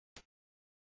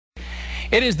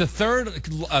It is the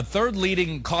third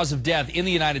leading cause of death in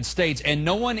the United States, and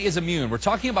no one is immune. We're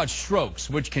talking about strokes,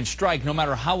 which can strike no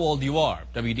matter how old you are.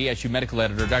 WDSU medical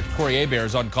editor Dr. Corey Hebert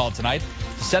is on call tonight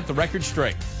to set the record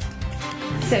straight.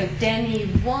 So Demi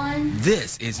won.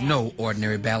 This is no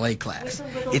ordinary ballet class.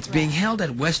 It's being held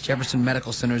at West Jefferson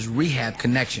Medical Center's Rehab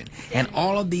Connection, and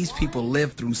all of these people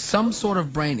live through some sort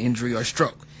of brain injury or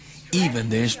stroke, even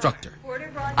the instructor.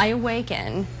 I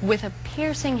awakened with a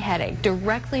piercing headache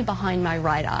directly behind my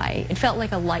right eye. It felt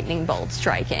like a lightning bolt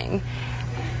striking.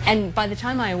 And by the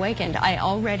time I awakened, I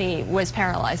already was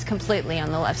paralyzed completely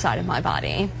on the left side of my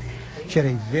body. She had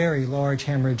a very large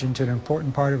hemorrhage into an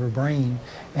important part of her brain,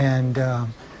 and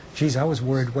geez, I was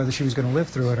worried whether she was going to live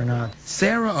through it or not.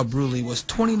 Sarah Abrusley was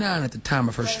 29 at the time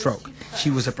of her stroke.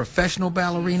 She was a professional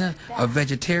ballerina, a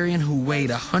vegetarian who weighed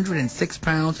 106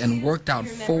 pounds and worked out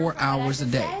 4 hours a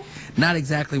day. Not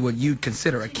exactly what you'd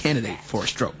consider a candidate for a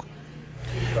stroke.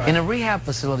 In a rehab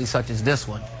facility such as this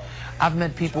one, I've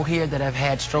met people here that have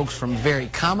had strokes from very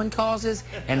common causes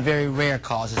and very rare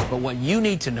causes. But what you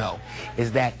need to know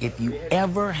is that if you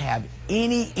ever have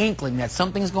any inkling that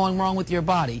something's going wrong with your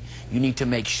body, you need to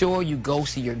make sure you go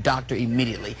see your doctor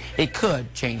immediately. It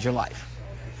could change your life.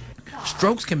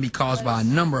 Strokes can be caused by a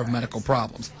number of medical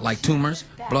problems, like tumors,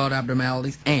 blood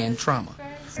abnormalities, and trauma.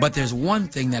 But there's one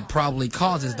thing that probably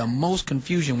causes the most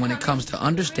confusion when it comes to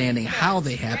understanding how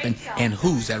they happen and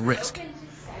who's at risk.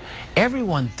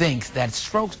 Everyone thinks that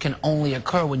strokes can only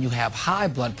occur when you have high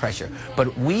blood pressure,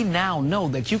 but we now know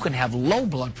that you can have low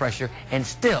blood pressure and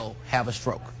still have a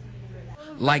stroke.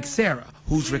 Like Sarah,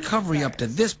 whose recovery up to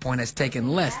this point has taken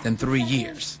less than 3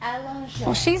 years.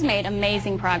 Well, she's made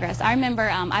amazing progress. I remember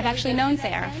I've actually known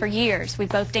Sarah for years. We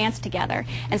both danced together.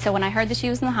 And so when I heard that she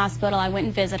was in the hospital, I went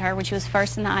and visited her when she was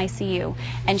first in the ICU.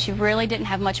 And she really didn't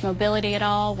have much mobility at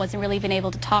all, wasn't really even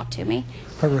able to talk to me.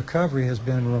 Her recovery has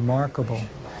been remarkable.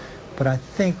 But I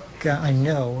think, I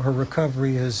know her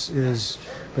recovery is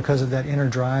because of that inner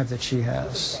drive that she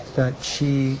has, that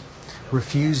she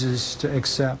refuses to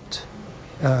accept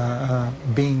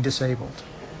being disabled.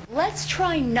 Let's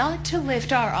try not to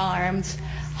lift our arms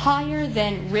higher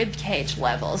than rib cage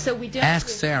level, so we don't. Ask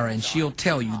Sarah and she'll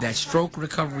tell you that stroke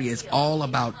recovery is all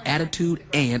about attitude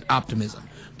and optimism.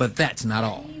 But that's not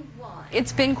all.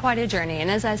 It's been quite a journey,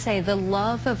 and as I say, the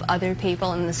love of other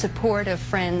people and the support of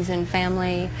friends and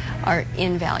family are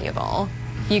invaluable.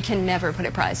 You can never put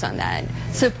a price on that.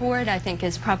 Support, I think,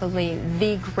 is probably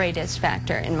the greatest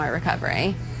factor in my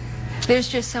recovery. There's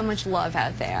just so much love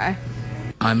out there.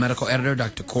 I'm medical editor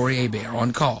Dr. Corey Hebert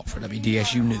on call for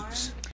WDSU News.